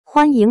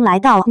欢迎来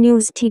到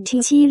News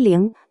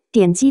TT70，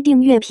点击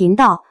订阅频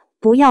道，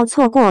不要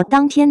错过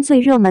当天最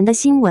热门的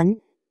新闻。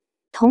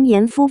佟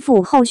言夫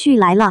妇后续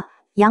来了，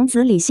杨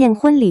紫李现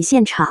婚礼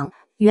现场，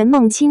圆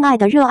梦亲爱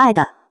的热爱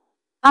的。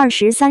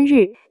23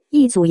日，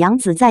一组杨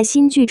紫在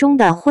新剧中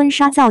的婚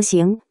纱造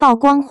型曝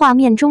光，画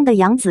面中的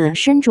杨紫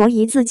身着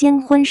一字肩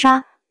婚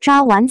纱，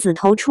扎丸子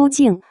头出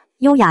镜，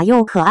优雅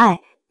又可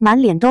爱，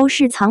满脸都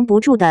是藏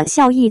不住的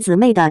笑意。姊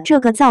妹的这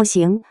个造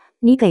型，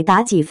你给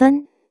打几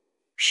分？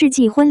世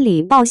纪婚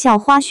礼爆笑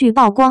花絮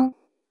曝光，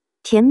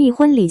甜蜜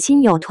婚礼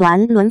亲友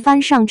团轮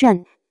番上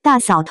阵，大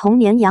嫂童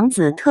年杨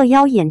紫特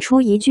邀演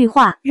出一句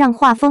话，让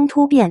画风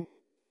突变。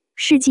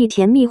世纪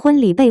甜蜜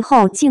婚礼背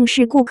后竟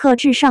是顾客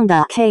至上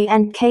的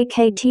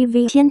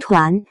KNKKTV 天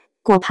团，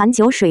果盘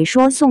酒水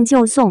说送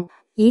就送，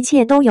一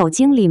切都有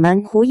经理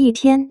们胡一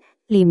天、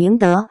李明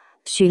德、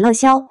许乐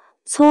霄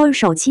搓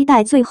手期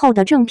待最后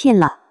的正片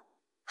了。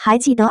还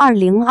记得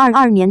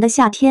2022年的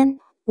夏天，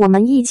我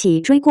们一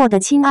起追过的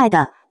亲爱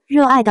的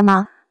热爱的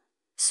吗？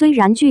虽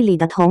然剧里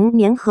的童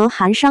年和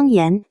韩商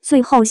言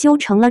最后修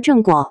成了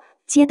正果，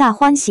皆大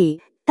欢喜，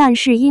但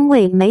是因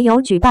为没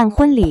有举办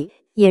婚礼，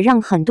也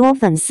让很多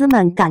粉丝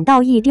们感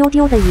到一丢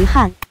丢的遗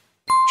憾。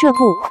这不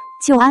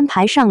就安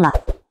排上了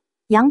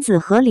杨紫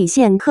和李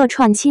现客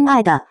串亲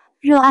爱的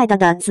热爱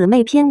的姊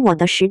妹篇我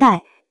的时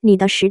代你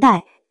的时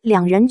代，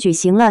两人举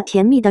行了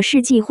甜蜜的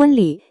世纪婚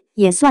礼，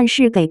也算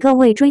是给各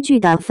位追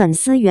剧的粉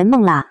丝圆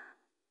梦啦。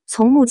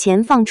从目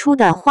前放出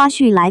的花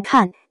絮来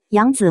看，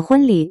杨紫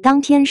婚礼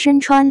当天身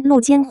穿露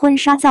肩婚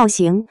纱造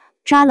型，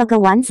扎了个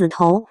丸子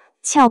头，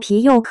俏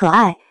皮又可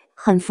爱，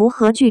很符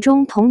合剧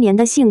中童年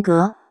的性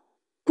格。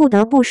不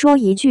得不说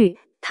一句，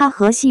她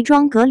和西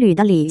装革履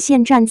的李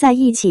现站在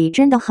一起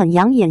真的很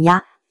养眼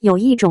呀，有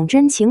一种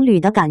真情侣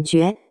的感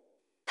觉，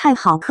太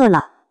好嗑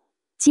了。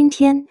今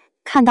天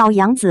看到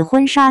杨紫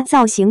婚纱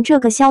造型这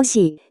个消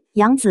息，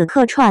杨紫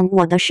客串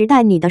我的时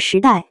代你的时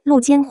代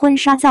露肩婚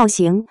纱造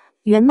型，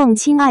圆梦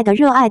亲爱的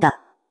热爱的。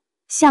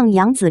像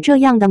杨紫这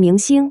样的明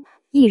星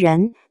艺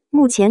人，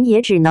目前也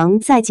只能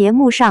在节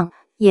目上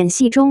演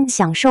戏中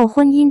享受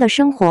婚姻的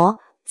生活，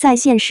在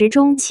现实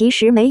中其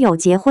实没有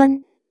结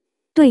婚。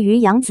对于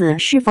杨紫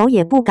是否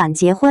也不敢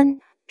结婚，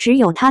只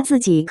有她自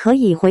己可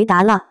以回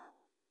答了。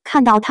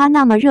看到她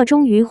那么热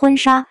衷于婚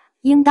纱，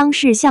应当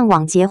是向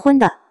往结婚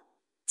的，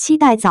期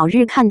待早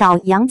日看到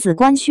杨紫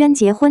官宣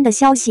结婚的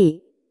消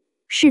息。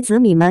是子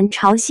米们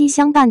朝夕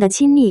相伴的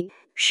亲昵，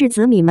是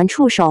子米们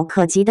触手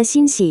可及的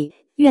欣喜。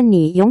愿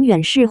你永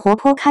远是活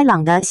泼开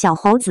朗的小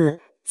猴子，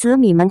子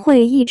米们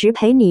会一直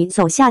陪你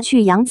走下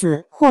去。杨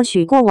紫，或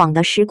许过往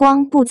的时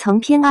光不曾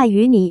偏爱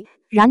于你，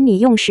然你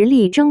用实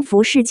力征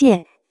服世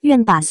界，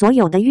愿把所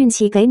有的运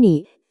气给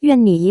你，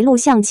愿你一路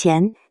向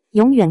前，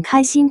永远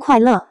开心快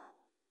乐。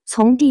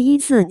从第一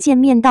次见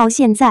面到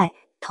现在，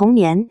童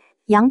年，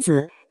杨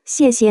紫，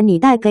谢谢你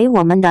带给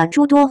我们的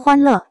诸多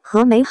欢乐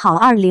和美好。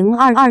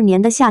2022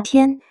年的夏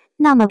天，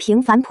那么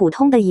平凡普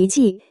通的一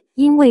季，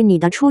因为你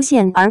的出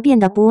现而变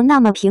得不那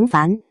么平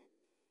凡。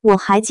我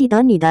还记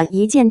得你的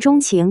一见钟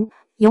情，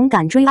勇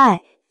敢追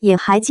爱，也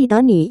还记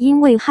得你因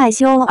为害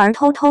羞而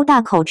偷偷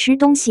大口吃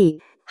东西，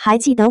还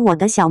记得我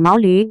的小毛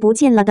驴不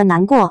见了的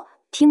难过，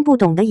听不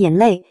懂的眼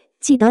泪，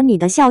记得你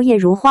的笑靥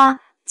如花，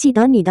记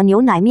得你的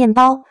牛奶面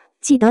包，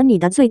记得你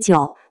的醉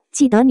酒，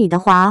记得你的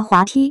滑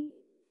滑梯。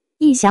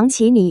一想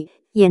起你，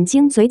眼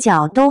睛嘴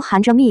角都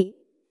含着蜜。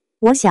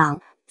我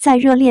想再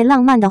热烈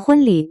浪漫的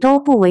婚礼都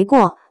不为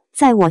过，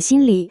在我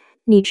心里，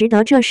你值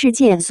得这世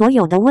界所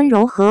有的温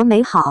柔和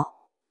美好。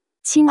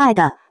亲爱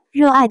的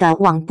热爱的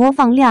网播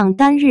放量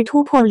单日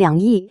突破2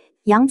亿，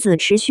杨紫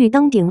持续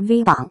登顶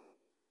V 榜。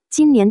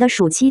今年的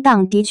暑期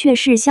档的确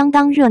是相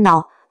当热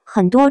闹，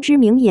很多知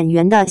名演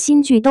员的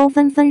新剧都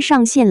纷纷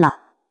上线了。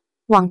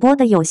网播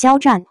的有肖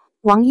战、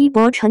王一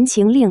博、陈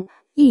情令、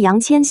易烊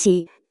千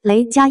玺、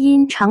雷佳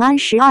音、长安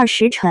12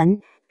时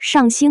辰，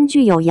上星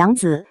剧有杨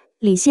紫、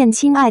李现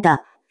亲爱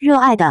的热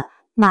爱的、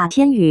马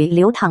天宇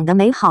流淌的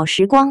美好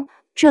时光，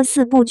这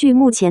4部剧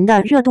目前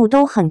的热度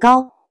都很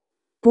高。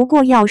不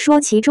过要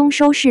说其中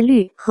收视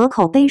率和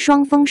口碑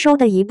双丰收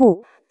的一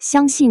部，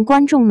相信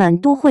观众们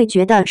都会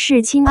觉得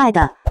是亲爱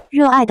的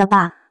热爱的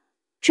吧。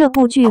这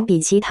部剧比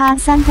其他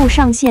3部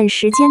上线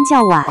时间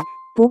较晚，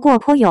不过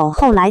颇有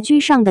后来居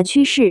上的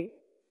趋势。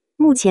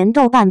目前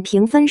豆瓣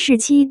评分是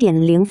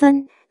 7.0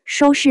 分，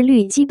收视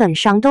率基本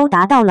上都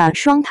达到了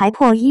双台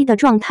破1的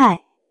状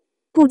态。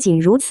不仅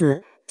如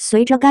此，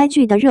随着该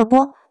剧的热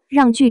播，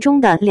让剧中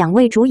的2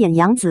位主演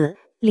杨紫、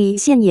李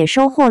现也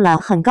收获了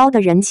很高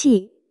的人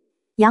气。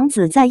杨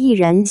紫在艺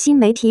人新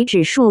媒体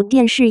指数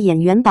电视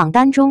演员榜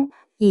单中，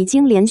已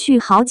经连续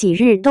好几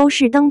日都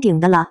是登顶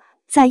的了。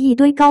在一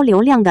堆高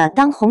流量的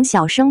当红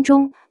小生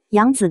中，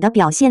杨紫的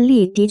表现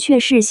力的确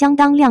是相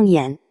当亮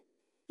眼。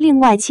另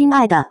外，亲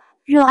爱的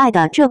热爱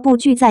的这部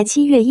剧在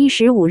7月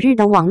15日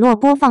的网络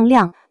播放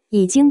量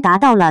已经达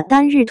到了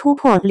单日突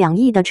破2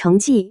亿的成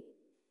绩。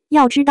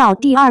要知道，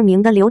第2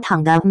名的流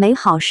淌的美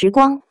好时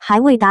光还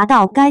未达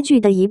到该剧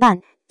的一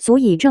半，足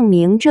以证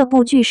明这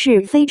部剧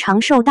是非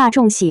常受大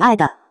众喜爱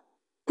的。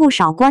不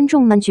少观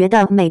众们觉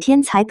得每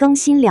天才更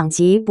新2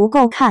集不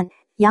够看，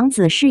杨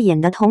紫饰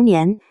演的童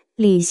年，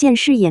李现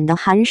饰演的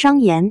韩商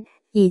言，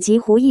以及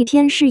胡一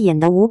天饰演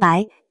的吴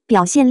白，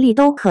表现力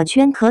都可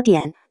圈可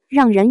点，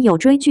让人有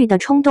追剧的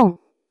冲动。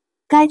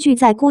该剧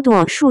在孤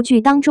朵数据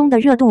当中的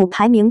热度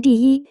排名第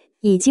1，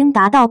已经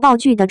达到爆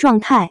剧的状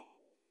态。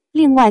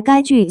另外，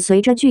该剧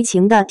随着剧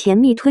情的甜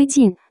蜜推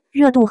进，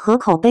热度和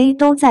口碑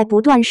都在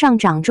不断上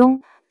涨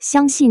中，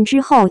相信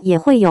之后也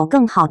会有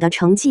更好的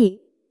成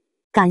绩。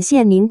感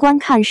谢您观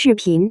看视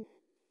频。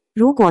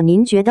如果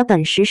您觉得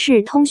本时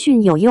事通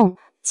讯有用，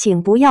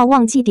请不要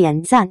忘记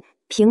点赞、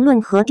评论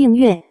和订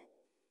阅。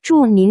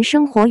祝您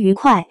生活愉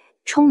快，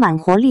充满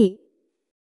活力。